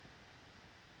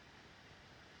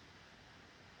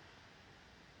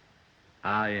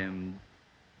I am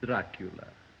Dracula.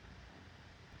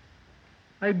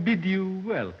 I bid you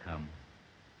welcome.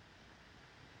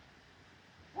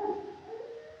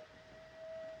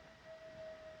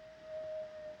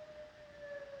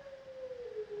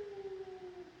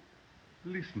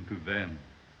 Listen to them.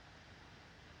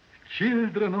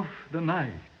 Children of the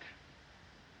night.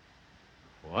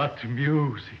 What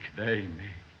music they make.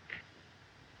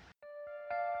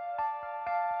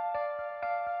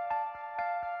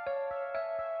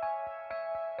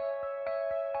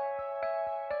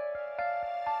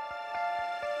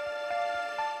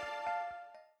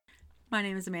 My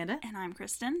name is Amanda. And I'm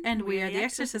Kristen. And we are the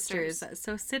Exorcisters.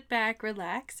 So sit back,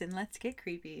 relax, and let's get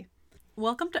creepy.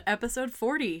 Welcome to episode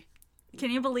 40. Can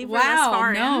you believe we're this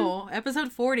far in?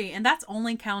 Episode 40. And that's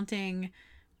only counting,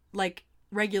 like,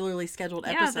 regularly scheduled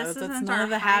episodes. That's none of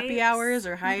the happy hours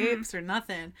or hypes or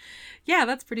nothing. Yeah,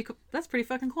 that's pretty cool. That's pretty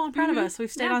fucking cool. I'm proud of us. We've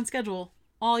stayed on schedule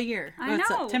all year. I know.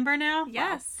 September now?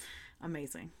 Yes. Wow.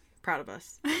 Amazing. Proud of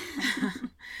us.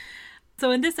 So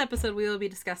in this episode, we will be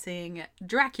discussing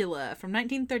Dracula from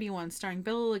 1931, starring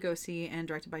Bela Lugosi and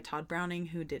directed by Todd Browning,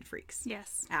 who did Freaks.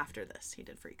 Yes. After this, he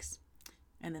did Freaks.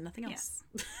 And then nothing else.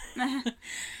 Yes.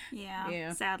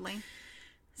 yeah, sadly.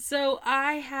 So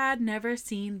I had never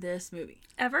seen this movie.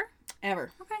 Ever?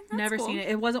 Ever. Okay, that's never cool. seen it.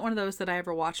 It wasn't one of those that I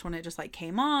ever watched when it just like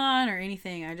came on or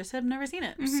anything. I just had never seen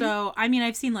it. So, I mean,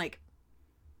 I've seen like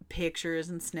pictures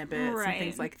and snippets and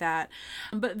things like that,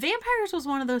 but vampires was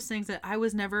one of those things that I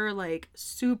was never like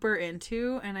super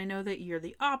into, and I know that you're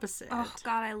the opposite. Oh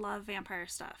god, I love vampire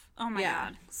stuff. Oh my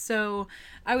god. So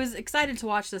I was excited to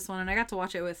watch this one, and I got to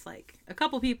watch it with like a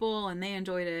couple people and they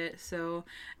enjoyed it, so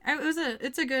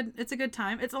it's a good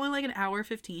time. It's only like an hour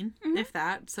 15 if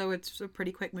that, so it's a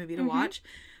pretty quick movie to watch.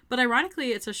 But ironically,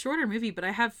 it's a shorter movie, but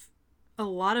I have a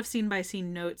lot of scene by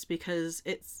scene notes because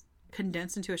it's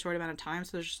condensed into a short amount of time,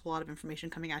 so there's just a lot of information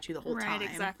coming at you the whole time. Right,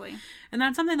 exactly. And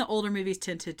that's something that older movies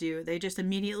tend to do. They just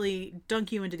immediately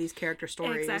dunk you into these character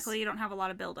stories. Exactly, you don't have a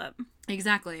lot of build up.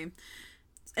 Exactly.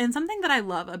 And something that I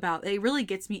love about it really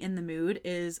gets me in the mood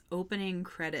is opening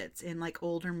credits in like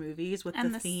older movies with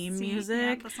the theme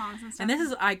music. Yeah, the songs and stuff. And this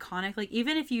is iconic. Like,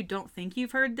 even if you don't think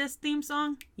you've heard this theme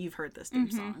song, you've heard this theme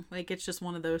song. Like, it's just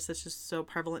one of those that's just so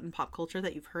prevalent in pop culture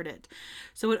that you've heard it.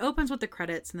 So it opens with the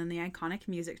credits and then the iconic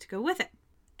music to go with it.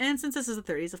 And since this is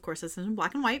the 30s, of course, this is in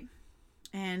black and white.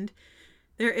 And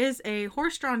there is a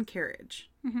horse-drawn carriage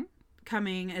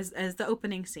coming as the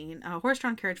opening scene. A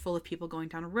horse-drawn carriage full of people going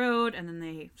down a road, and then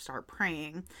they start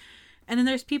praying. And then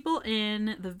there's people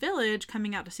in the village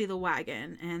coming out to see the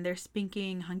wagon, and they're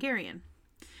speaking Hungarian.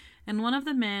 And one of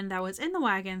the men that was in the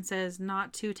wagon says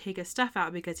not to take his stuff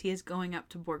out because he is going up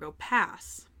to Borgo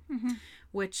Pass,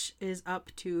 which is up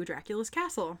to Dracula's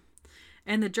castle.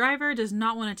 And the driver does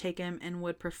not want to take him and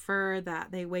would prefer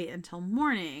that they wait until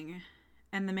morning.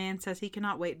 And the man says he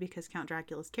cannot wait because Count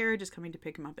Dracula's carriage is coming to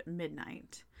pick him up at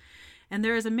midnight. And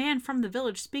there is a man from the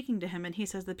village speaking to him, and he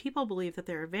says the people believe that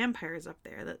there are vampires up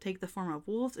there that take the form of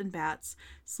wolves and bats,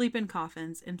 sleep in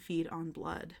coffins, and feed on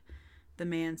blood. The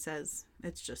man says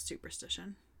it's just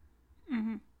superstition.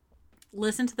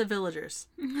 Listen to the villagers.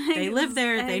 They live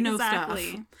there. They know stuff.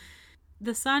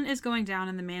 The sun is going down,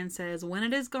 and the man says when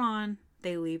it is gone,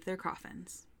 they leave their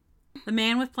coffins. The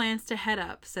man with plans to head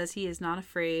up says he is not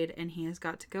afraid, and he has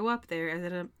got to go up there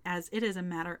as it is a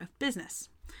matter of business.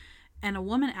 And a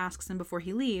woman asks him before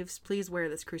he leaves, please wear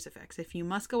this crucifix. If you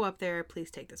must go up there, please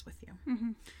take this with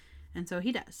you. And so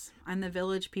he does. And the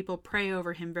village people pray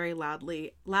over him very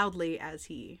loudly as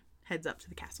he heads up to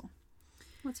the castle.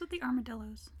 What's with the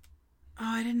armadillos? Oh,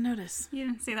 I didn't notice. You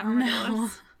didn't see the armadillos? No.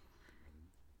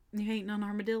 You hating on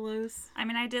armadillos? I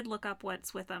mean, I did look up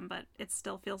what's with them, but it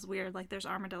still feels weird. Like, there's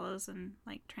armadillos in,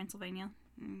 like, Transylvania.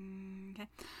 Okay.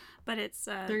 But it's...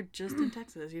 They're just in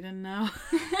Texas. You didn't know?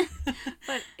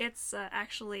 But it's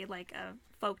actually, like, a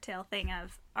folktale thing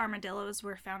of armadillos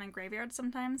were found in graveyards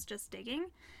sometimes, just digging.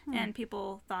 And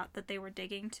people thought that they were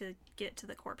digging to get to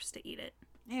the corpse to eat it.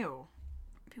 Ew.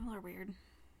 People are weird.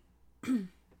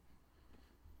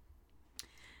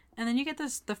 And then you get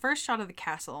the first shot of the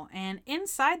castle, and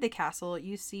inside the castle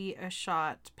you see a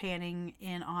shot panning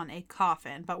in on a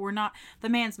coffin, but the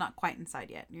man's not quite inside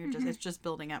yet. It's just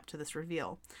building up to this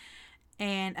reveal.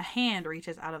 And a hand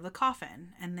reaches out of the coffin,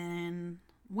 and then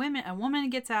a woman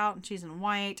gets out, and she's in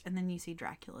white, and then you see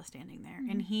Dracula standing there.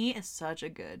 And he is such a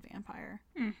good vampire.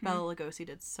 Bela Lugosi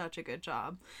did such a good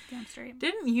job. Damn straight.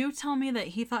 Didn't you tell me that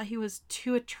he thought he was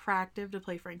too attractive to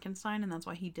play Frankenstein, and that's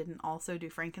why he didn't also do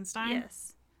Frankenstein?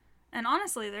 Yes. And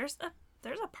honestly, there's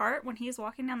a part when he's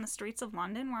walking down the streets of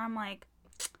London where I'm like,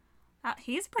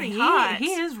 He's pretty hot.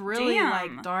 He is really Damn.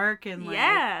 like dark and like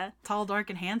Yeah. tall, dark,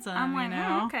 and handsome. I'm like, you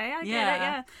know? oh, okay, I get it.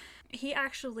 Yeah. He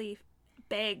actually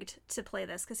begged to play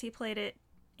this because he played it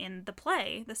in the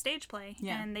play, the stage play,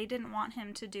 and they didn't want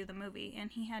him to do the movie,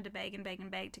 and he had to beg and beg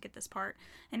and beg to get this part,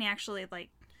 and he actually like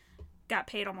got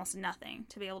paid almost nothing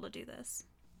to be able to do this.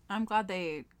 I'm glad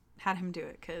they had him do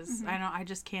it because I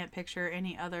just can't picture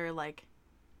any other like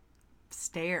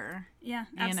stare. Yeah,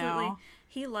 absolutely. You know?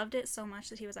 He loved it so much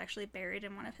that he was actually buried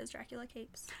in one of his Dracula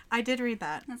capes. I did read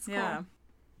that. That's cool. Yeah.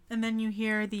 And then you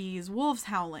hear these wolves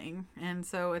howling, and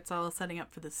so it's all setting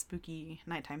up for this spooky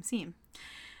nighttime scene.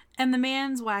 And the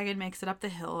man's wagon makes it up the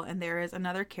hill, and there is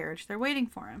another carriage there waiting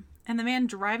for him. And the man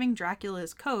driving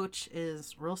Dracula's coach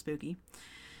is real spooky.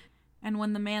 And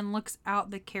when the man looks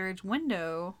out the carriage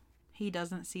window, he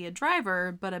doesn't see a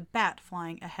driver, but a bat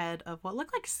flying ahead of what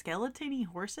look like skeleton-y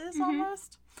horses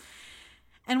almost.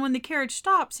 And when the carriage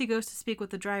stops, he goes to speak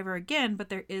with the driver again, but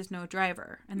there is no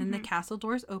driver. And then the castle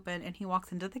doors open, and he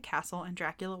walks into the castle, and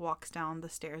Dracula walks down the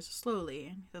stairs slowly.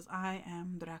 And he says, "I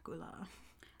am Dracula."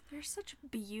 There's such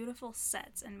beautiful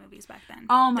sets in movies back then.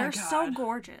 Oh my God. They're so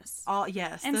gorgeous. Oh,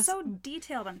 yes. And so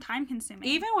detailed and time-consuming.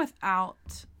 Even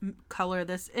without color,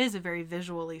 this is a very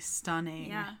visually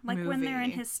stunning like movie. when they're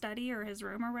in his study or his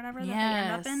room or whatever that they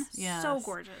end up in. Yes. So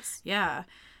gorgeous. Yeah.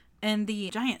 And the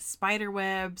giant spider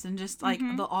webs and just like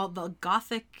all the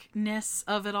gothicness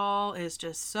of it all is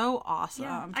just so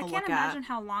awesome to I look can't at. imagine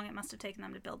how long it must have taken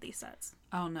them to build these sets.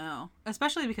 Oh no.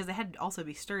 Especially because they had to also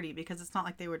be sturdy because it's not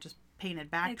like they were just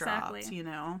painted backdrops, you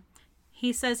know.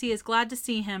 He says he is glad to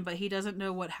see him, but he doesn't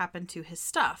know what happened to his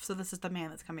stuff. So this is the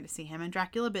man that's coming to see him. And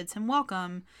Dracula bids him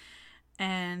welcome.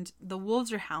 And the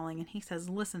wolves are howling and he says,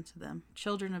 "Listen to them,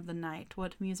 children of the night,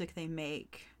 what music they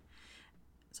make."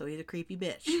 So he's a creepy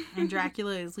bitch. And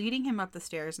Dracula is leading him up the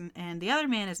stairs. And the other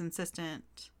man is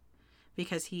insistent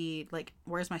because he, like,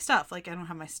 "Where's my stuff? Like, I don't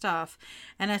have my stuff."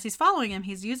 And as he's following him,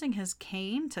 he's using his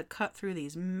cane to cut through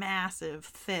these massive,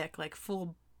 thick, like,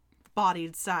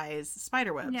 full-bodied size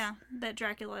spider webs. Yeah, that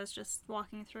Dracula is just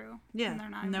walking through. Yeah, and they're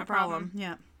not no problem.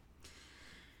 Yeah.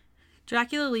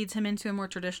 Dracula leads him into a more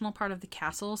traditional part of the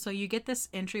castle, so you get this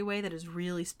entryway that is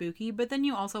really spooky, but then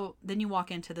you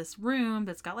walk into this room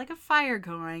that's got like a fire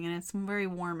going, and it's very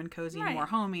warm and cozy and more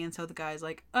homey, and so the guy's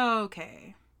like, oh,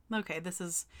 okay, this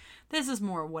is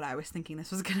more what I was thinking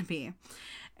this was going to be.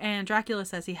 And Dracula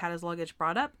says he had his luggage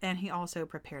brought up, and he also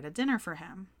prepared a dinner for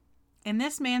him. And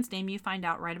this man's name, you find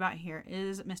out right about here,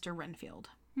 is Mr. Renfield.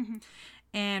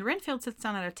 And Renfield sits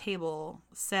down at a table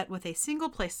set with a single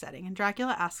place setting, and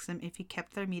Dracula asks him if he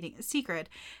kept their meeting a secret,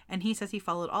 and he says he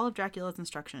followed all of Dracula's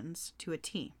instructions to a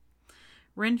T.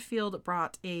 Renfield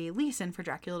brought a lease in for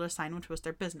Dracula to sign, which was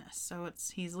their business. So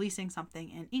he's leasing something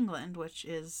in England, which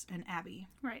is an abbey.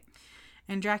 Right.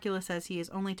 And Dracula says he is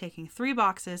only taking 3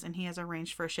 boxes, and he has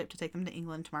arranged for a ship to take them to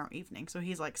England tomorrow evening. So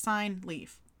he's like, sign,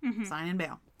 leave. Sign and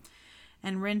bail.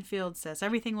 And Renfield says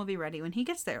everything will be ready when he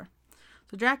gets there.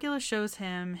 So Dracula shows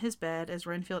him his bed as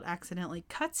Renfield accidentally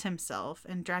cuts himself,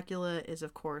 and Dracula is,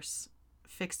 of course,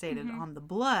 fixated on the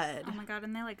blood. Oh my god,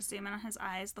 and they like zoom in on his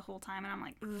eyes the whole time, and I'm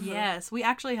like, ugh. Yes, we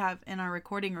actually have in our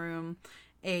recording room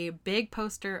a big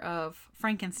poster of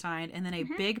Frankenstein and then a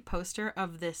big poster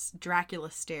of this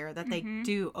Dracula stare that they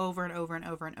do over and over and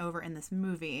over and over in this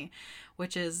movie,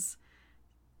 which is...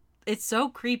 It's so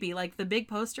creepy. Like, the big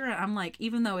poster, I'm like,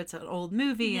 even though it's an old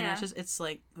movie, and it's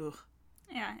like, ugh.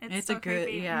 Yeah, it's so a good,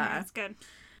 creepy. yeah. It's good.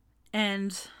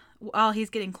 And while he's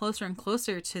getting closer and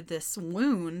closer to this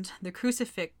wound, the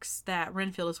crucifix that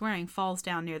Renfield is wearing falls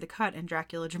down near the cut, and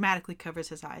Dracula dramatically covers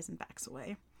his eyes and backs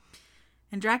away.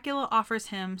 And Dracula offers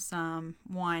him some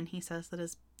wine, he says, that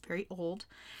is very old,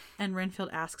 and Renfield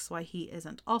asks why he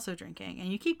isn't also drinking.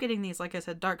 And you keep getting these, like I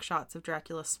said, dark shots of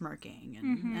Dracula smirking,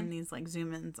 and these like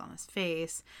zoom-ins on his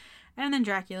face. And then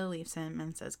Dracula leaves him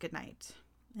and says goodnight.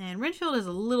 And Renfield is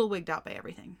a little wigged out by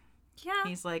everything. Yeah.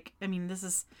 He's like, I mean,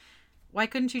 why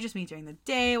couldn't you just meet during the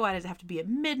day? Why does it have to be at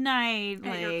midnight?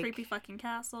 At your creepy fucking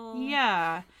castle.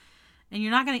 Yeah. And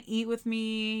you're not going to eat with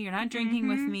me. You're not drinking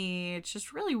with me. It's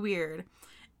just really weird.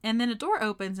 And then a door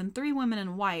opens, and 3 women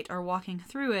in white are walking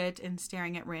through it and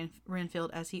staring at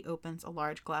Renfield as he opens a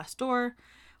large glass door,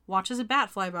 watches a bat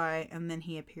fly by, and then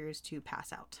he appears to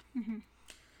pass out.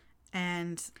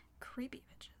 And... creepy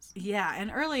bitches. Yeah, and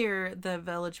earlier the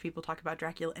village people talk about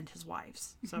Dracula and his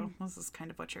wives. So this is kind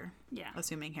of what you're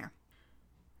assuming here.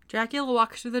 Dracula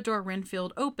walks through the door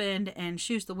Renfield opened and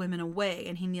shoos the women away,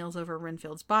 and he kneels over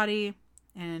Renfield's body,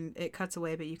 and it cuts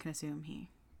away, but you can assume he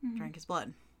drank his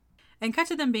blood. And cut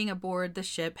to them being aboard the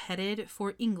ship headed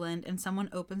for England, and someone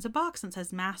opens a box and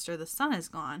says, "Master, the sun is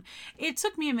gone." It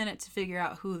took me a minute to figure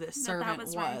out who this servant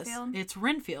was. Renfield? It's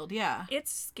Renfield, yeah.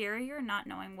 It's scarier not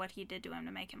knowing what he did to him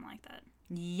to make him like that.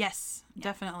 Yes,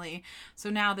 definitely. So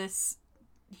now this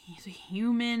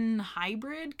human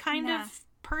hybrid kind of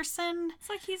person. It's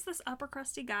like he's this upper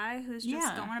crusty guy who's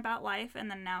just going about life, and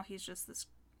then now he's just this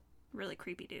really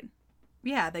creepy dude.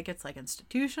 Yeah, that gets like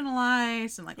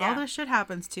institutionalized, and like all this shit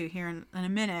happens to here in a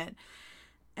minute.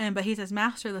 But he says,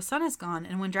 "Master, the sun is gone."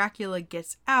 And when Dracula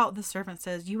gets out, the servant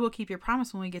says, "You will keep your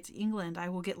promise when we get to England. I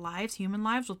will get lives, human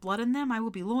lives with blood in them. I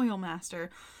will be loyal, master."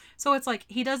 So it's like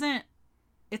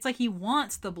it's like he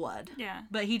wants the blood. Yeah.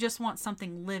 But he just wants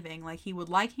something living. Like he would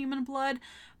like human blood,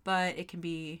 but it can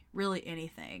be really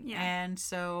anything. Yeah. And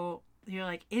so you're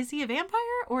like, is he a vampire,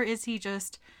 or is he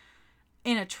just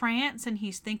in a trance and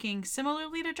he's thinking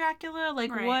similarly to Dracula?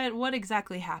 Like what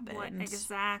exactly happened? What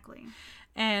exactly?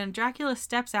 And Dracula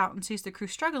steps out and sees the crew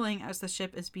struggling as the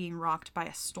ship is being rocked by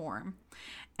a storm.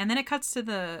 And then it cuts to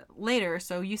the later.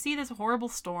 So you see this horrible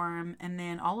storm, and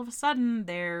then all of a sudden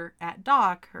they're at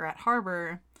dock or at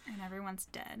harbor. And everyone's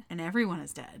dead. And everyone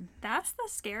is dead. That's the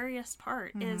scariest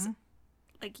part is,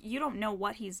 like, you don't know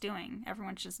what he's doing.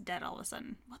 Everyone's just dead all of a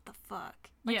sudden. What the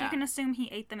fuck? Like, you can assume he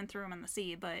ate them and threw them in the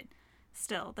sea, but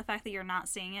still, the fact that you're not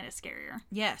seeing it is scarier.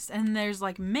 Yes, and there's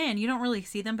like men, you don't really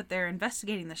see them, but they're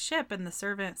investigating the ship, and the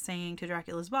servant saying to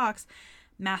Dracula's box,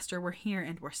 "Master, we're here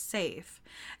and we're safe."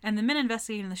 And the men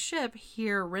investigating the ship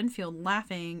hear Renfield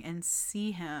laughing and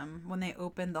see him when they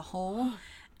open the hole.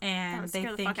 And they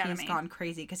think he's gone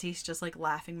crazy because he's just like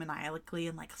laughing maniacally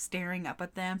and like staring up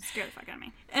at them. Scare the fuck out of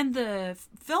me. And the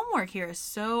film work here is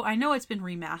so, I know it's been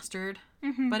remastered,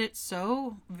 but it's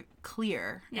so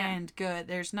clear and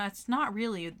good. It's not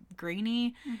really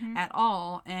grainy at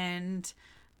all, and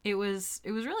it was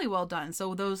really well done.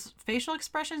 So those facial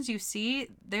expressions you see,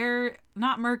 they're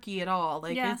not murky at all.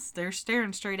 Like they're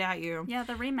staring straight at you. Yeah,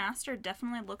 the remaster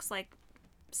definitely looks like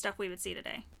stuff we would see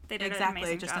today. They did an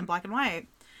amazing job. In black and white.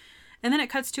 And then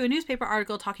it cuts to a newspaper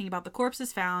article talking about the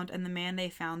corpses found and the man they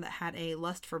found that had a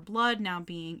lust for blood now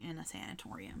being in a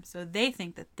sanatorium. So they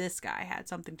think that this guy had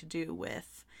something to do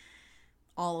with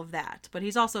all of that. But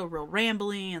he's also real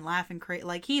rambling and laughing crazy.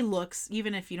 Like, he looks,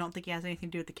 even if you don't think he has anything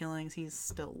to do with the killings, he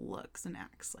still looks and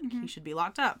acts like he should be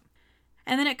locked up.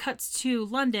 And then it cuts to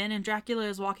London, and Dracula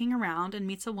is walking around and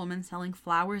meets a woman selling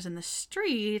flowers in the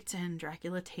street, and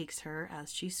Dracula takes her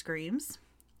as she screams.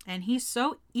 And he's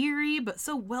so eerie, but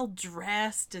so well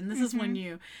dressed. And this is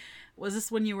when was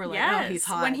this when you were like, oh, he's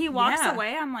hot? When he walks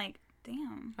away, I'm like,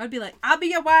 damn. I'd be like, I'll be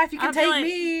your wife. You can take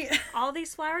me. All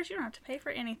these flowers, you don't have to pay for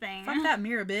anything. Fuck that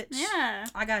mirror, bitch. Yeah.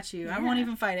 I got you. I won't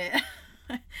even fight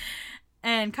it.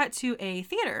 And cut to a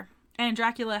theater. And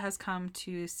Dracula has come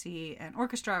to see an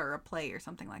orchestra or a play or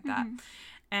something like that.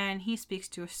 And he speaks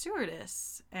to a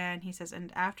stewardess. And he says,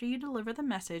 "And after you deliver the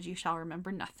message, you shall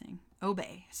remember nothing.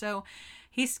 Obey." So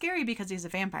he's scary because he's a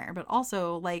vampire, but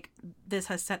also, like, this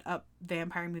has set up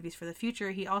vampire movies for the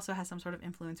future. He also has some sort of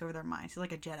influence over their minds. He's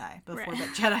like a Jedi before that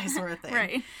Jedi sort of thing.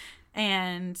 Right.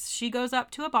 And she goes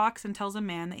up to a box and tells a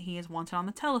man that he is wanted on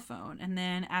the telephone. And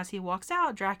then as he walks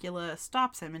out, Dracula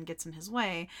stops him and gets in his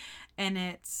way. And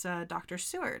it's Dr.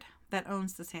 Seward that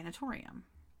owns the sanatorium.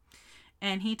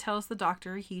 And he tells the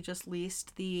doctor he just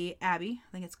leased the Abbey.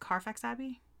 I think it's Carfax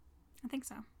Abbey. I think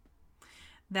so.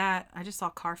 That I just saw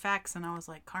Carfax and I was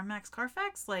like,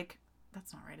 Carfax? Like,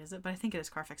 that's not right, is it? But I think it is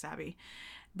Carfax Abbey.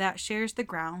 That shares the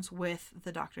grounds with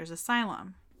the doctor's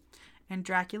asylum. And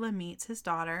Dracula meets his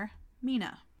daughter,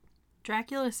 Mina.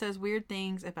 Dracula says weird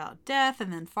things about death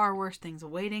and then far worse things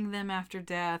awaiting them after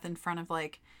death in front of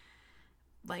like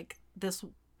this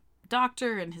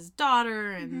doctor and his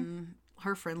daughter and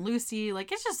her friend Lucy.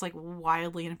 Like, it's just like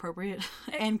wildly inappropriate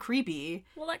and creepy.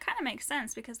 Well, that kind of makes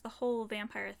sense because the whole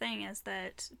vampire thing is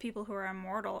that people who are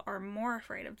immortal are more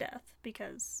afraid of death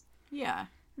because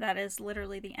that is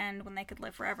literally the end when they could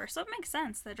live forever. So it makes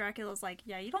sense that Dracula's like,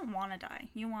 yeah, you don't want to die.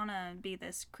 You want to be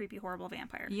this creepy, horrible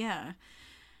vampire. Yeah.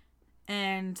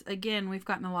 And again, we've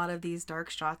gotten a lot of these dark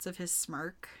shots of his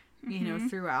smirk, you know,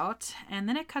 throughout. And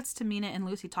then it cuts to Mina and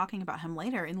Lucy talking about him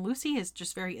later. And Lucy is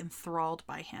just very enthralled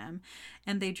by him.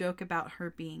 And they joke about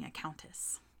her being a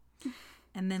countess.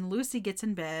 And then Lucy gets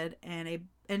in bed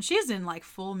and she's in like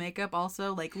full makeup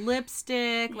also, like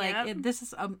lipstick. Like this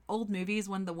is old movies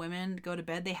when the women go to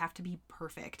bed, they have to be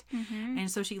perfect.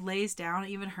 And so she lays down,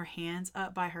 even her hands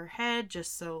up by her head,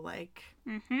 just so like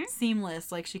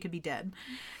seamless, like she could be dead.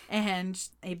 And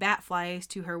a bat flies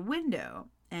to her window.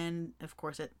 And of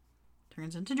course it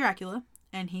turns into Dracula,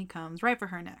 and he comes right for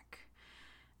her neck.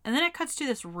 And then it cuts to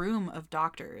this room of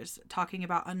doctors talking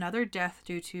about another death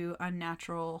due to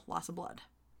unnatural loss of blood.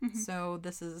 Mm-hmm. So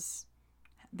this is,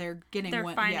 they're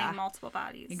finding multiple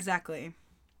bodies. Exactly.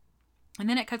 And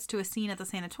then it cuts to a scene at the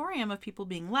sanatorium of people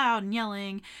being loud and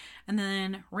yelling. And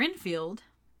then Renfield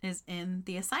is in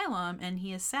the asylum, and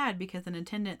he is sad because an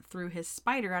attendant threw his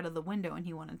spider out of the window and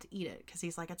he wanted to eat it because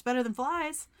he's like, it's better than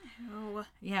flies. Oh.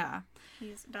 Yeah.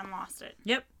 He's done lost it.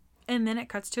 Yep. And then it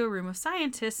cuts to a room of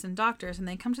scientists and doctors, and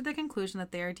they come to the conclusion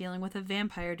that they are dealing with a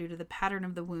vampire due to the pattern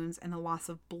of the wounds and the loss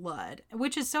of blood,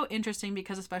 which is so interesting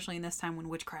because especially in this time when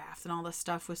witchcraft and all this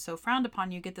stuff was so frowned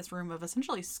upon, you get this room of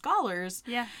essentially scholars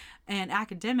and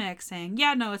academics saying,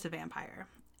 yeah, no, it's a vampire.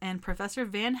 And Professor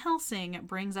Van Helsing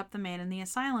brings up the man in the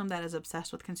asylum that is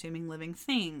obsessed with consuming living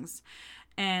things.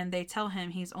 And they tell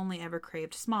him he's only ever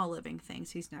craved small living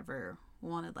things. He's never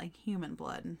wanted, like, human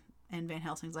blood. And Van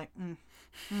Helsing's like,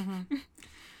 mm-hmm.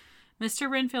 Mr.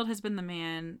 Renfield has been the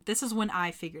man. This is when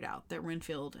I figured out that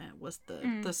Renfield was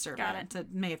the servant.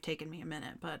 It may have taken me a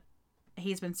minute, but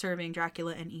he's been serving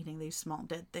Dracula and eating these small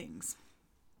dead things.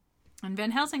 And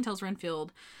Van Helsing tells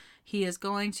Renfield he is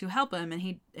going to help him,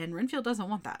 and Renfield doesn't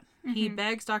want that. Mm-hmm. He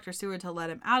begs Dr. Seward to let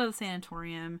him out of the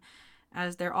sanatorium.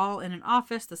 As they're all in an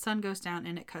office, the sun goes down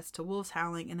and it cuts to wolves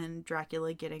howling and then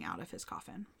Dracula getting out of his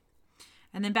coffin.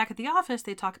 And then back at the office,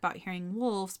 they talk about hearing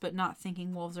wolves, but not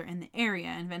thinking wolves are in the area.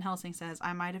 And Van Helsing says,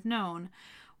 I might have known.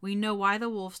 We know why the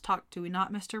wolves talk, do we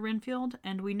not, Mr. Renfield?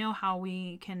 And we know how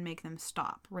we can make them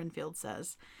stop, Renfield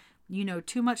says. You know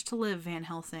too much to live, Van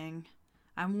Helsing.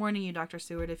 I'm warning you, Dr.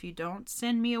 Seward, if you don't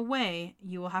send me away,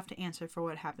 you will have to answer for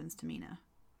what happens to Mina.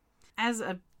 As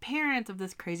a parent of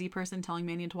this crazy person telling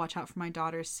me I need to watch out for my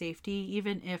daughter's safety,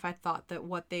 even if I thought that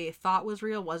what they thought was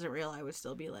real wasn't real, I would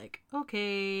still be like,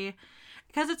 okay.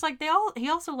 Because it's like he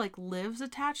also like lives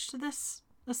attached to this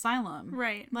asylum.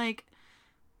 Right. Like,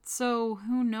 so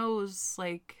who knows,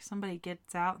 like somebody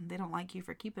gets out and they don't like you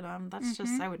for keeping them. That's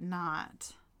just, I would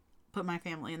not put my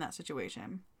family in that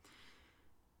situation.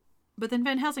 But then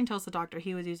Van Helsing tells the doctor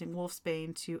he was using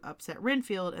wolfsbane to upset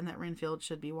Renfield and that Renfield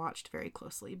should be watched very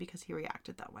closely because he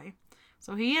reacted that way.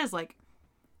 So he is like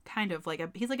kind of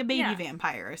like he's like a baby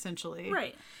vampire essentially.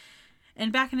 Right.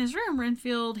 And back in his room,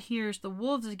 Renfield hears the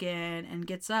wolves again and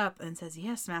gets up and says,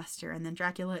 yes, master. And then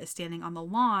Dracula is standing on the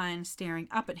lawn, staring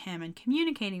up at him and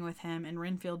communicating with him. And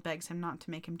Renfield begs him not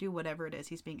to make him do whatever it is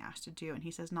he's being asked to do. And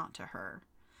he says, not to her.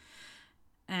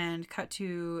 And cut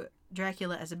to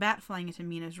Dracula as a bat flying into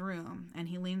Mina's room. And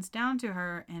he leans down to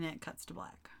her and it cuts to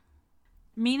black.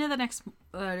 Mina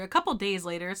a couple days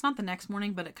later, it's not the next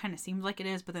morning, but it kind of seems like it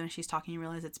is, but then as she's talking, you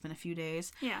realize it's been a few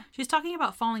days. Yeah. She's talking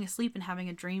about falling asleep and having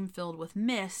a dream filled with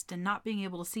mist and not being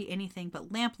able to see anything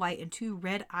but lamplight and two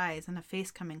red eyes and a face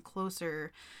coming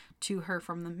closer to her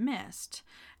from the mist.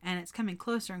 And it's coming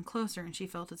closer and closer, and she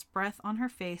felt its breath on her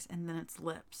face and then its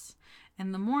lips.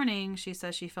 In the morning, she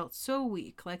says she felt so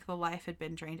weak, like the life had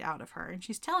been drained out of her. And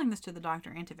she's telling this to the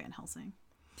doctor and to Van Helsing.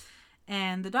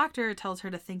 And the doctor tells her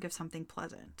to think of something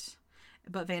pleasant.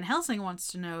 But Van Helsing wants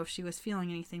to know if she was feeling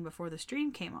anything before the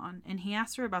stream came on, and he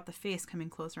asks her about the face coming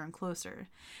closer and closer.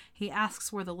 He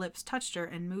asks where the lips touched her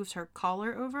and moves her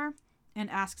collar over and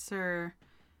asks her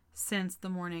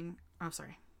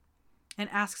and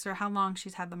asks her how long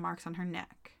she's had the marks on her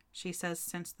neck. She says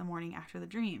since the morning after the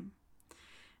dream.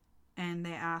 And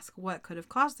they ask what could have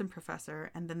caused them,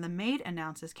 Professor. And then the maid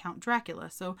announces Count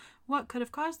Dracula. So what could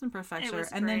have caused them, Professor?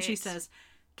 And then she says,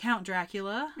 Count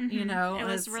Dracula, you know. It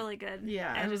was really good.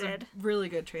 Yeah, edited. It was a really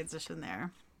good transition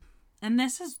there. And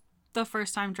this is the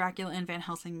first time Dracula and Van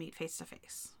Helsing meet face to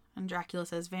face. And Dracula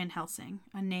says, Van Helsing,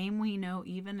 a name we know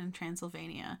even in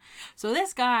Transylvania. So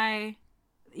this guy,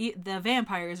 the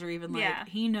vampires are even like,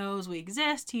 he knows we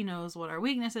exist. He knows what our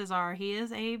weaknesses are. He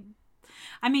is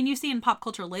you see in pop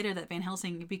culture later that Van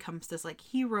Helsing becomes this like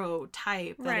hero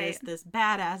type that is this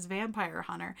badass vampire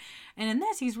hunter. And in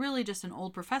this, he's really just an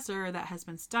old professor that has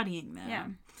been studying them. Yeah.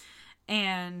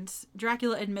 And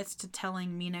Dracula admits to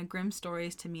telling Mina grim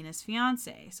stories to Mina's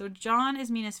fiance. So John is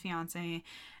Mina's fiance,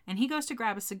 and he goes to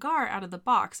grab a cigar out of the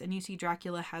box, and you see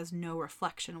Dracula has no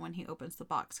reflection when he opens the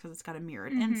box because it's got a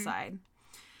mirrored inside.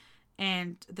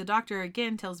 And the doctor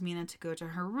again tells Mina to go to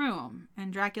her room.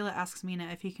 And Dracula asks Mina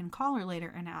if he can call her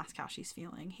later and ask how she's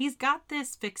feeling. He's got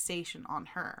this fixation on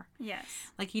her. Yes.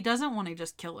 Like, he doesn't want to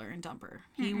just kill her and dump her.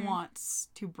 He wants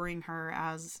to bring her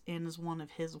as one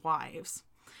of his wives.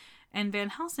 And Van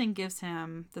Helsing gives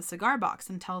him the cigar box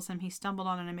and tells him he stumbled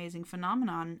on an amazing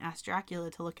phenomenon and asks Dracula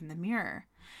to look in the mirror.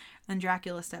 Then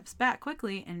Dracula steps back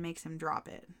quickly and makes him drop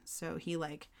it. So he,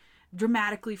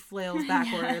 dramatically flails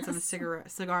backwards and the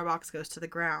cigar box goes to the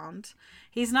ground.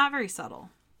 He's not very subtle.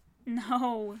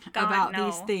 No, God, about no.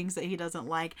 these things that he doesn't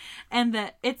like, and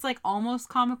that it's like almost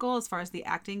comical as far as the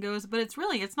acting goes, but it's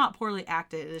not poorly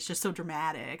acted. It's just so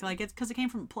dramatic, like it's because it came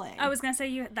from a play. I was gonna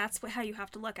say that's how you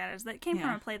have to look at it. Is that it came from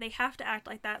Yeah. a play? They have to act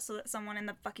like that so that someone in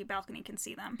the fucking balcony can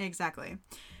see them. Exactly.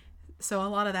 So a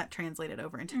lot of that translated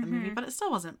over into the movie, but it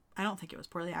still wasn't. I don't think it was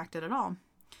poorly acted at all.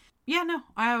 Yeah, no.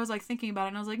 I was like thinking about it,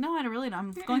 and I was like, no, I really.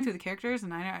 I'm going through the characters,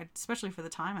 and I especially for the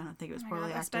time, I don't think it was Oh my poorly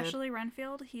God, acted. especially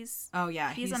Renfield. He's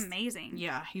He's amazing.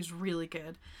 Yeah, he's really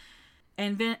good.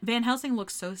 And Van Helsing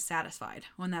looks so satisfied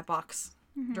when that box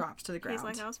drops to the ground. He's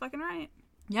like, I was fucking right.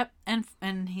 Yep,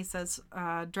 and he says,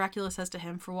 Dracula says to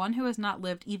him, "For one who has not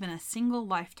lived even a single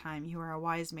lifetime, you are a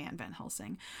wise man, Van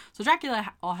Helsing." So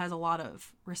Dracula has a lot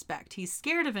of respect. He's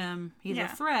scared of him. He's a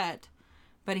threat,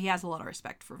 but he has a lot of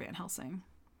respect for Van Helsing.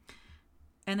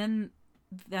 And then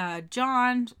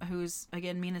John, who's,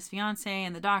 again, Mina's fiance,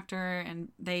 and the doctor, and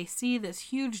they see this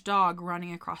huge dog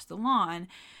running across the lawn.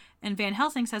 And Van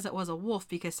Helsing says it was a wolf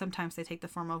because sometimes they take the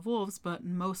form of wolves, but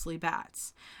mostly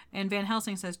bats. And Van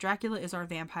Helsing says, "Dracula is our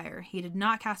vampire. He did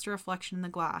not cast a reflection in the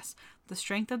glass. The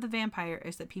strength of the vampire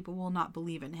is that people will not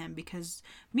believe in him," because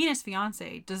Mina's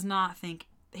fiance does not think,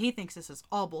 he thinks this is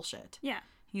all bullshit. Yeah.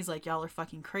 He's like, y'all are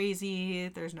fucking crazy.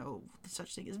 There's no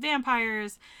such thing as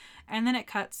vampires. And then it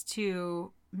cuts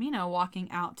to Mina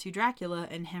walking out to Dracula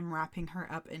and him wrapping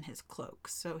her up in his cloak.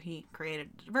 So he created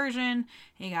a diversion.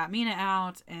 He got Mina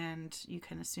out, and you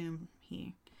can assume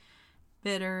he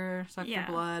bit her, sucked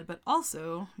her blood, but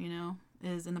also,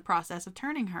 is in the process of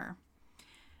turning her.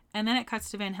 And then it cuts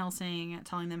to Van Helsing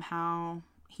telling them how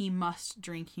he must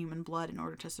drink human blood in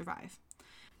order to survive.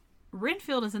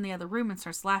 Renfield is in the other room and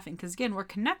starts laughing because, again, we're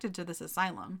connected to this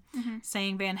asylum,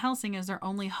 saying Van Helsing is their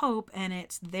only hope and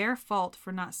it's their fault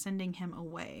for not sending him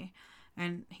away.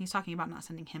 And he's talking about not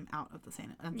sending him out of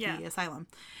the asylum.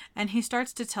 And he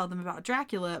starts to tell them about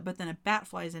Dracula, but then a bat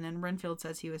flies in and Renfield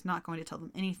says he was not going to tell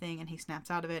them anything, and he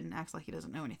snaps out of it and acts like he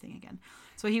doesn't know anything again.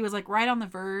 So he was like right on the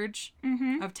verge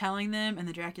of telling them, and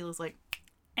the Dracula's like,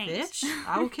 "Bitch,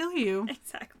 I will kill you."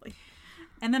 Exactly.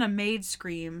 And then a maid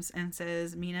screams and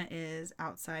says Mina is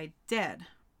outside dead.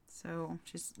 So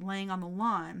she's laying on the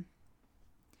lawn.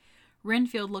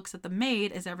 Renfield looks at the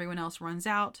maid as everyone else runs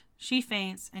out. She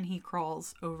faints and he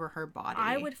crawls over her body.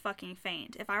 I would fucking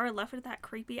faint. If I were left with that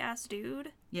creepy ass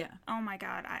dude. Yeah. Oh my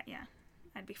God.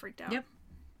 I'd be freaked out. Yep.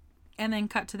 And then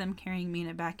cut to them carrying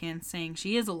Mina back in, saying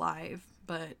she is alive,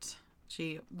 but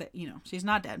she's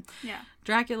not dead. Yeah.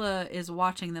 Dracula is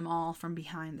watching them all from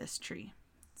behind this tree.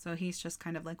 So he's just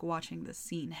kind of like watching this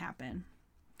scene happen.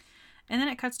 And then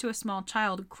it cuts to a small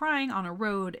child crying on a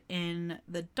road in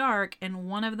the dark and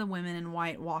one of the women in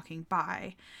white walking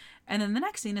by. And then the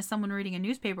next scene is someone reading a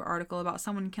newspaper article about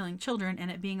someone killing children and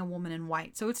it being a woman in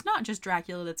white. So it's not just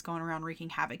Dracula that's going around wreaking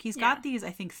havoc. He's got these, I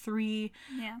think, 3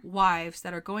 wives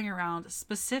that are going around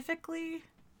specifically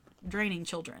draining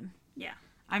children. Yeah.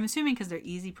 I'm assuming because they're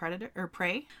easy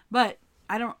prey. But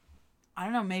I don't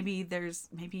know, maybe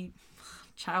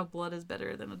child blood is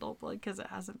better than adult blood because it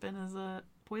hasn't been as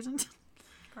poisoned.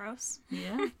 Gross.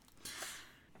 Yeah.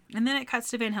 And then it cuts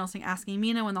to Van Helsing asking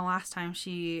Mina when the last time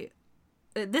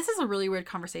this is a really weird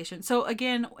conversation. So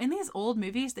again, in these old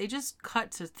movies, they just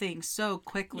cut to things so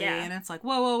quickly. Yeah. And it's like,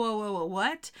 whoa,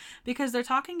 what? Because they're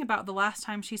talking about the last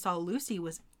time she saw Lucy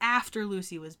was after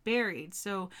Lucy was buried.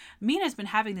 So Mina's been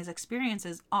having these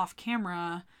experiences off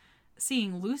camera,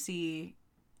 seeing Lucy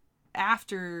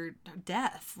after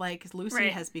death, like Lucy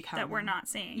has become that we're not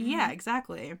seeing. Yeah,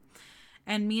 exactly.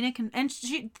 And Mina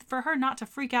for her not to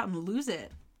freak out and lose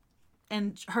it,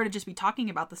 and her to just be talking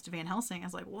about this to Van Helsing, I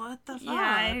was like, what the fuck?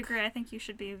 Yeah, I agree. I think you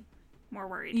should be more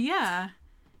worried. Yeah,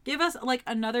 give us like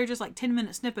another just like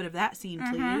 10-minute snippet of that scene,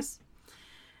 please.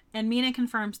 And Mina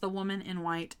confirms the woman in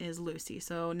white is Lucy.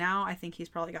 So now I think he's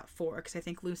probably got 4, because I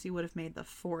think Lucy would have made the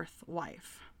 4th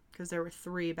wife, because there were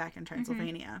 3 back in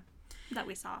Transylvania. That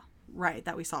we saw. Right,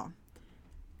 that we saw.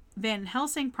 Van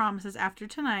Helsing promises after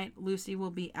tonight, Lucy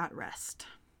will be at rest.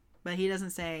 But he doesn't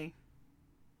say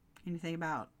anything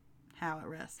about how at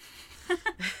rest.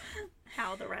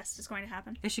 How the rest is going to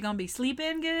happen. Is she going to be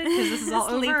sleeping good? Because this is all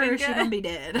over, or is she going to be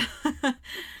dead?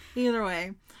 Either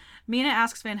way. Mina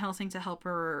asks Van Helsing to help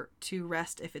her to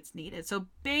rest if it's needed. So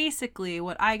basically,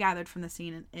 what I gathered from the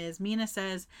scene is Mina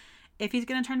says, if he's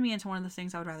going to turn me into one of those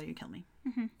things, I would rather you kill me.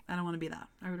 I don't want to be that.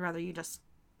 I would rather you just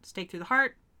stake through the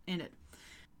heart, end it.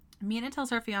 Mina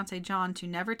tells her fiance John to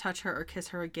never touch her or kiss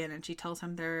her again, and she tells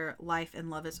him their life and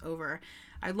love is over.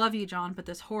 I love you, John, but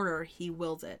this horror, he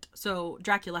wills it. So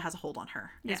Dracula has a hold on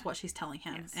her, is what she's telling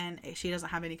him. Yes. And she doesn't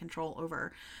have any control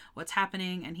over what's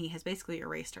happening, and he has basically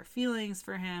erased her feelings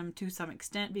for him to some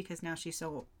extent, because now she's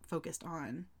so focused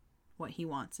on what he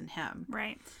wants in him.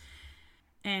 Right.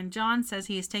 And John says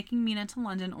he is taking Mina to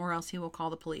London or else he will call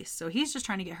the police. So he's just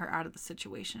trying to get her out of the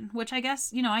situation, which I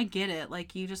guess, you know, I get it.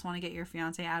 Like, you just want to get your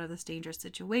fiance out of this dangerous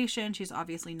situation. She's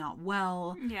obviously not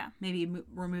well. Yeah. Maybe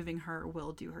removing her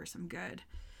will do her some good.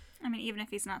 I mean, even if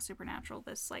he's not supernatural,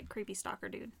 this, like, creepy stalker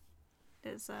dude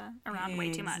is around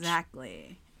way too much.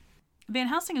 Exactly. Van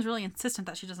Helsing is really insistent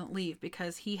that she doesn't leave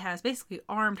because he has basically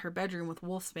armed her bedroom with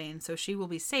wolfsbane so she will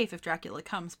be safe if Dracula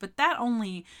comes. But that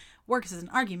only works as an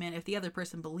argument if the other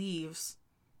person believes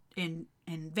in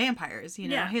vampires, you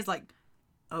know? Yeah. He's like,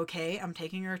 okay, I'm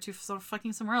taking her to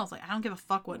fucking somewhere else. Like, I don't give a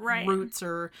fuck what Right. roots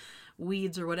or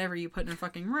weeds or whatever you put in her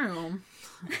fucking room.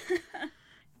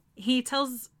 He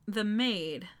tells the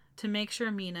maid to make sure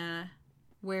Mina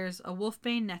wears a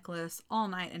wolfbane necklace all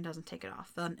night and doesn't take it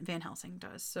off. Van Helsing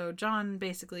does. So John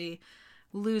basically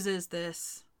loses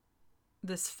this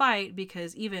fight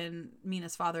because even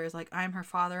Mina's father is like, I'm her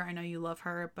father. I know you love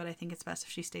her, but I think it's best if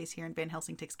she stays here and Van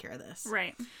Helsing takes care of this.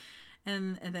 Right.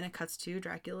 And then it cuts to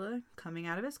Dracula coming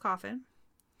out of his coffin.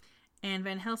 And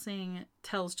Van Helsing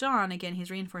tells John, again,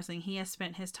 he's reinforcing he has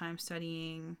spent his time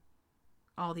studying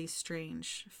all these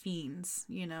strange fiends.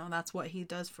 You know, that's what he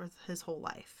does for his whole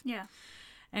life. Yeah.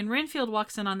 And Renfield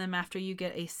walks in on them after you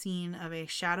get a scene of a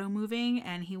shadow moving,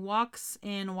 and he walks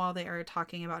in while they are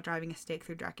talking about driving a stake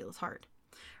through Dracula's heart.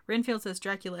 Renfield says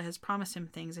Dracula has promised him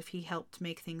things if he helped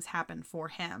make things happen for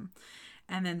him.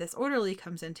 And then this orderly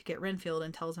comes in to get Renfield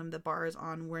and tells him the bars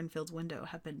on Renfield's window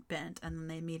have been bent, and then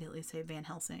they immediately say Van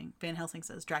Helsing. Van Helsing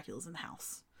says Dracula's in the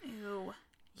house. Ew.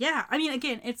 Yeah, I mean,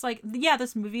 again, it's like, yeah,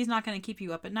 this movie's not going to keep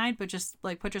you up at night, but just,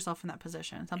 like, put yourself in that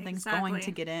position. Something's going to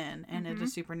get in, and it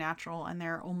is supernatural, and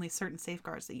there are only certain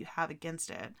safeguards that you have against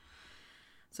it.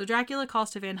 So Dracula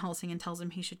calls to Van Helsing and tells him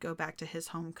he should go back to his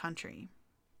home country.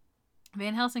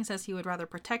 Van Helsing says he would rather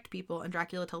protect people, and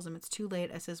Dracula tells him it's too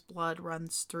late as his blood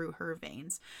runs through her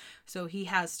veins. So he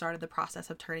has started the process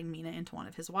of turning Mina into one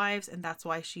of his wives, and that's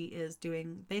why she is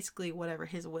doing basically whatever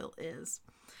his will is.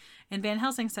 And Van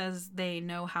Helsing says they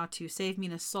know how to save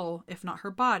Mina's soul, if not her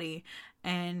body.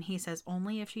 And he says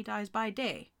only if she dies by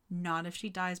day, not if she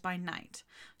dies by night.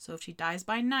 So if she dies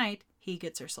by night, he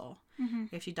gets her soul. Mm-hmm.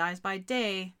 If she dies by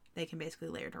day, they can basically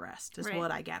lay her to rest, is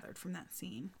what I gathered from that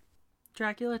scene.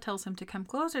 Dracula tells him to come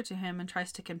closer to him and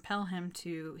tries to compel him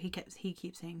to... He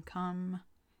keeps saying, come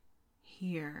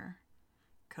here.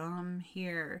 Come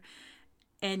here.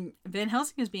 And Van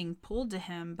Helsing is being pulled to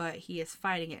him, but he is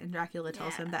fighting it. And Dracula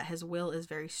tells him that his will is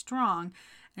very strong.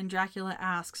 And Dracula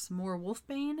asks, more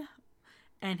wolfbane?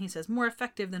 And he says, more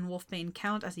effective than wolfbane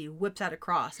count, as he whips out a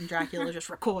cross. And Dracula just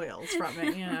recoils from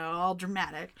it, you know, all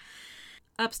dramatic.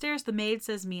 Upstairs, the maid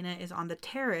says Mina is on the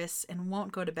terrace and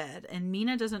won't go to bed. And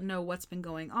Mina doesn't know what's been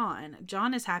going on.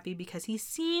 John is happy because he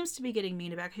seems to be getting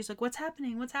Mina back. He's like, what's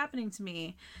happening? What's happening to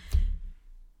me?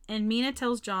 And Mina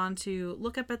tells John to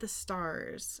look up at the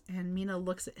stars, and Mina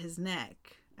looks at his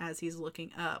neck as he's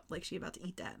looking up, like she's about to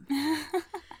eat that.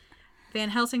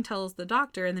 Van Helsing tells the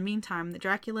doctor in the meantime that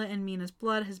Dracula and Mina's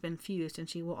blood has been fused, and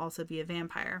she will also be a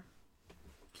vampire.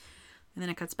 And then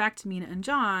it cuts back to Mina and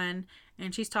John,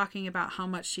 and she's talking about how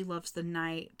much she loves the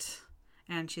night,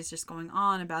 and she's just going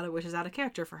on about it, which is out of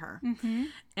character for her. Mm-hmm.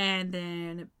 And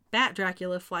then Bat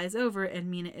Dracula flies over, and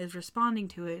Mina is responding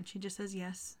to it, and she just says,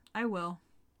 yes, I will.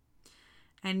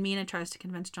 And Mina tries to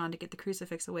convince John to get the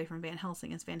crucifix away from Van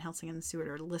Helsing, as Van Helsing and the steward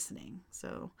are listening.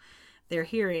 So they're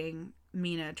hearing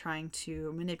Mina trying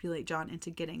to manipulate John into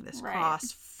getting this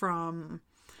cross from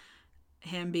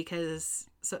him because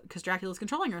Dracula's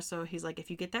controlling her. So he's like, if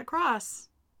you get that cross,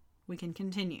 we can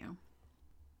continue.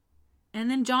 And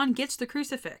then John gets the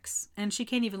crucifix, and she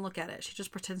can't even look at it. She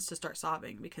just pretends to start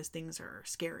sobbing because things are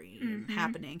scary and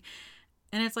happening.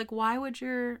 And it's like, why would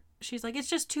she's like, it's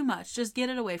just too much. Just get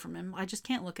it away from him. I just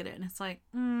can't look at it. And it's like,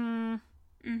 no.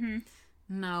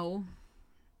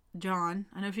 John,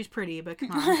 I know she's pretty, but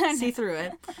come on, see through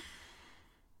it.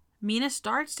 Mina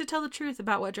starts to tell the truth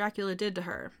about what Dracula did to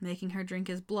her, making her drink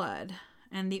his blood.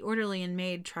 And the orderly and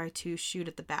maid try to shoot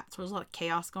at the bats. So there's a lot of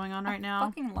chaos going on right now. I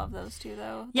fucking love those two,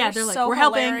 though. Yeah, they're like, so we're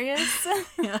hilarious.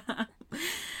 helping. Yeah.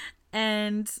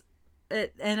 And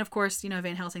of course, you know,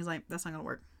 Van Helsing's like, that's not gonna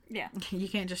work. Yeah. You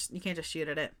can't just shoot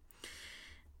at it.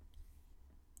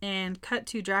 And cut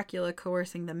to Dracula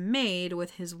coercing the maid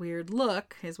with his weird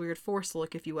look, his weird force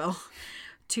look, if you will,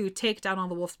 to take down all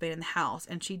the wolfsbane in the house.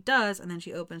 And she does, and then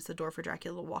she opens the door for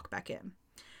Dracula to walk back in.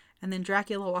 And then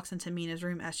Dracula walks into Mina's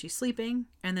room as she's sleeping,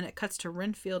 and then it cuts to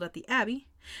Renfield at the Abbey,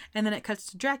 and then it cuts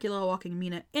to Dracula walking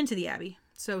Mina into the Abbey.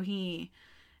 So Mina,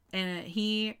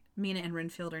 and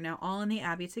Renfield are now all in the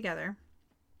Abbey together.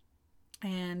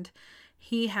 And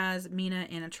he has Mina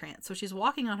in a trance. So she's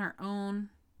walking on her own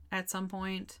at some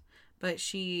point, but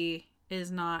she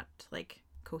is not like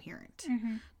coherent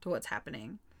to what's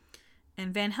happening.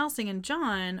 And Van Helsing and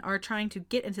John are trying to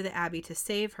get into the Abbey to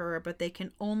save her, but they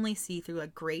can only see through a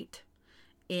grate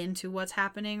into what's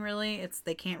happening, really.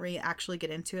 They can't really actually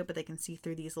get into it, but they can see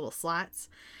through these little slats.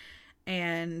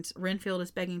 And Renfield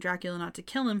is begging Dracula not to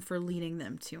kill him for leading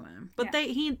them to him. But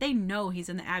they know he's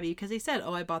in the Abbey because they said,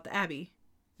 "Oh, I bought the Abbey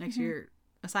next to your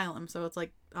asylum." So it's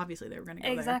like, obviously they were going to go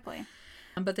there. Exactly.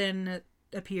 But then it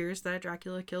appears that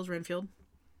Dracula kills Renfield.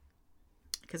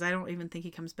 Because I don't even think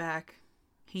he comes back.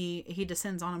 He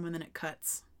descends on him and then it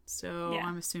cuts. So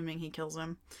I'm assuming he kills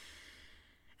him.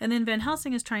 And then Van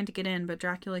Helsing is trying to get in, but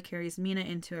Dracula carries Mina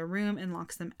into a room and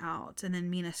locks them out. And then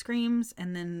Mina screams,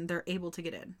 and then they're able to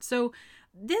get in. So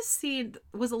this scene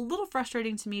was a little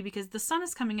frustrating to me because the sun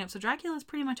is coming up, so Dracula's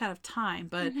pretty much out of time.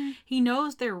 But he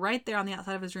knows they're right there on the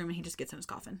outside of his room, and he just gets in his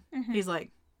coffin. He's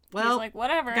like, well,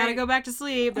 whatever. Gotta go back to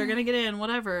sleep. They're gonna get in,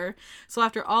 whatever. So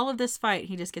after all of this fight,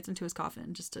 he just gets into his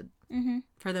coffin just to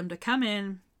for them to come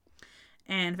in.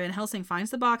 And Van Helsing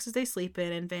finds the boxes they sleep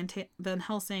in, and Van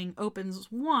Helsing opens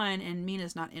one, and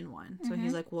Mina's not in one. So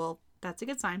he's like, well, that's a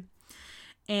good sign.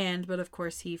 But of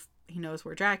course, he knows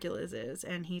where Dracula's is,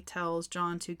 and he tells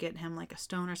John to get him like a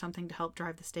stone or something to help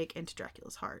drive the stake into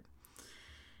Dracula's heart.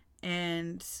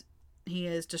 And he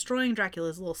is destroying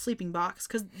Dracula's little sleeping box,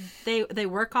 because they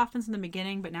were coffins in the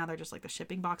beginning, but now they're just like the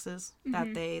shipping boxes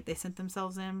that they sent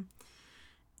themselves in.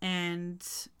 And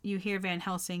you hear Van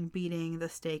Helsing beating the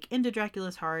stake into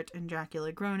Dracula's heart, and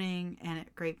Dracula groaning, and it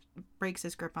breaks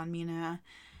his grip on Mina,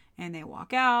 and they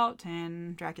walk out,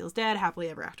 and Dracula's dead, happily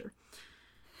ever after.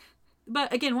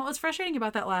 But again, what was frustrating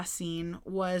about that last scene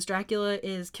was Dracula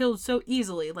is killed so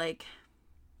easily. Like,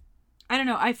 I don't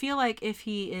know, I feel like if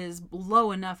he is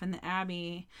low enough in the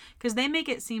Abbey, because they make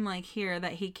it seem like here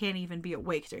that he can't even be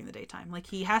awake during the daytime. Like,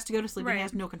 he has to go to sleep and he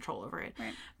has no control over it.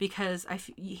 Right. Because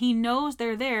he knows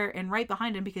they're there and right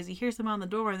behind him because he hears them on the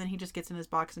door, and then he just gets in his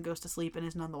box and goes to sleep and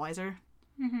is none the wiser.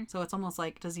 So it's almost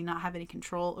like, does he not have any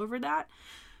control over that?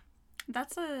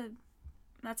 That's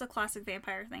a classic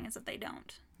vampire thing, is that they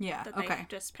don't. Yeah, that they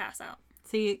just pass out.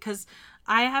 See, because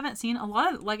I haven't seen a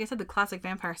lot of, like I said, the classic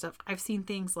vampire stuff. I've seen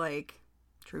things like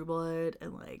True Blood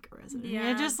and like Resident Evil.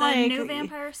 Yeah, just the like new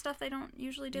vampire stuff, they don't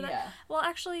usually do that. Yeah. Well,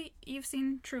 actually, you've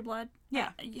seen True Blood. Yeah.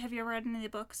 Have you ever read any of the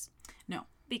books? No.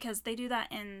 Because they do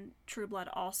that in True Blood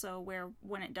also, where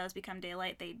when it does become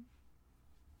daylight, they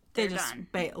just done.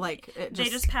 They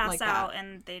just pass like out that.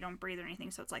 And they don't breathe or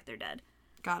anything, so it's like they're dead.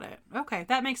 Got it. Okay,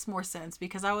 that makes more sense,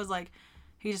 because I was like,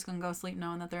 he's just gonna go sleep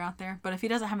knowing that they're out there. But if he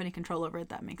doesn't have any control over it,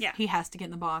 that makes he has to get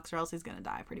in the box or else he's gonna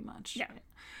die pretty much. Yeah.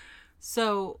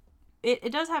 So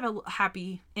it does have a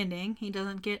happy ending. He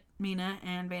doesn't get Mina,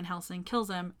 and Van Helsing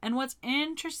kills him. And what's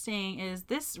interesting is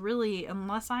this really,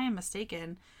 unless I am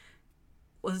mistaken,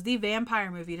 was the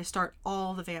vampire movie to start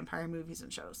all the vampire movies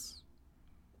and shows.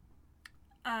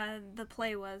 The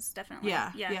play was definitely.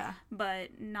 Yeah.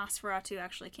 But Nosferatu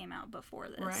actually came out before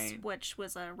this, which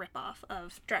was a ripoff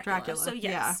of Dracula. So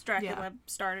yes, Dracula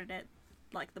started it,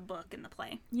 like the book and the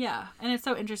play. Yeah, and it's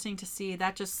so interesting to see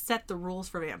that just set the rules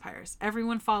for vampires.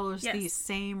 Everyone follows these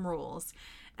same rules,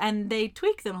 and they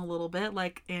tweak them a little bit.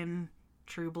 Like in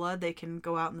True Blood, they can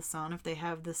go out in the sun if they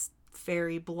have this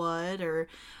fairy blood, or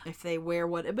if they wear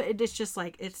what, but it's just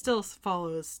like it still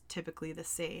follows typically the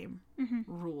same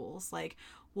rules. Like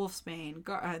wolfsbane,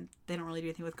 they don't really do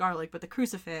anything with garlic, but the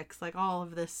crucifix, like all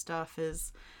of this stuff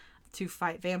is to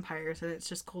fight vampires, and it's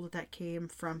just cool that came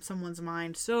from someone's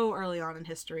mind so early on in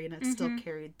history, and it's still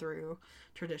carried through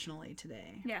traditionally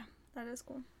today. Yeah, that is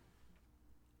cool.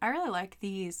 I really like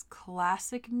these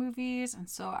classic movies, and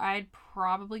so I'd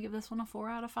probably give this one a 4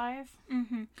 out of 5.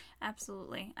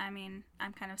 Absolutely. I mean,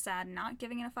 I'm kind of sad not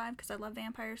giving it a 5 because I love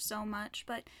vampires so much,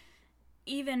 but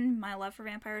even my love for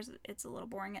vampires, it's a little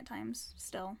boring at times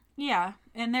still. Yeah,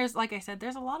 and there's, like I said,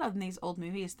 there's a lot of these old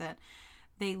movies that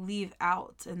they leave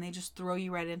out and they just throw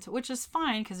you right into, which is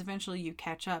fine because eventually you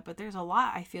catch up, but there's a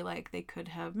lot I feel like they could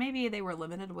have, maybe they were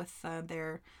limited with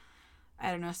their, I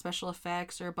don't know, special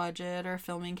effects or budget or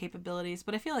filming capabilities,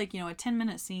 but I feel like, you know, a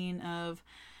 10-minute scene of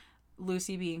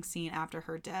Lucy being seen after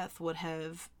her death would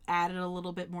have added a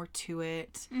little bit more to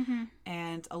it,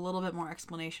 and a little bit more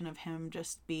explanation of him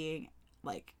just being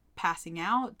like passing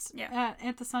out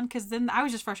at the sun, because then I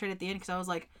was just frustrated at the end because I was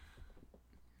like,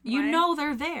 you know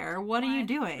they're there. What are you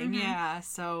doing? Yeah,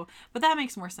 so, but that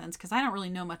makes more sense because I don't really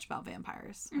know much about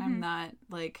vampires. I'm not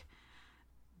like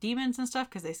demons and stuff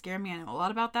because they scare me. I know a lot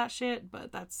about that shit,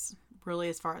 but that's really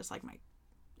as far as like my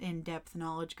in-depth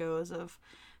knowledge goes of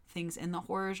things in the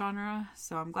horror genre.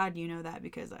 So I'm glad you know that,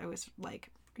 because I was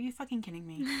like, are you fucking kidding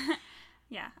me?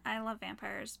 Yeah, I love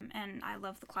vampires and I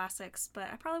love the classics, but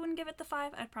I probably wouldn't give it the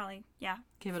 5. I'd probably,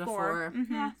 Give it a 4. 4.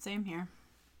 Mm-hmm. Yeah, same here.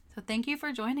 So thank you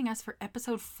for joining us for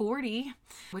episode 40,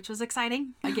 which was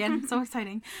exciting. Again, so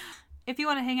exciting. If you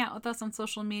want to hang out with us on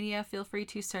social media, feel free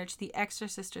to search the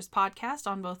Exorcisters podcast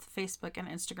on both Facebook and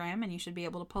Instagram, and you should be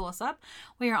able to pull us up.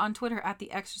 We are on Twitter at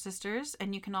the Exorcisters,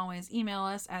 and you can always email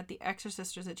us at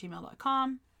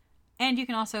theexorcisters@gmail.com. And you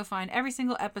can also find every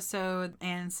single episode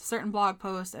and certain blog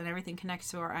posts, and everything connects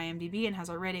to our IMDb and has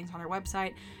our ratings on our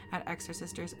website at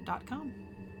exorcisters.com.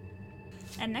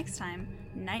 And next time,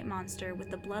 Night Monster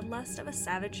with the bloodlust of a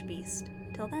savage beast.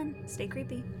 Till then, stay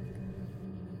creepy.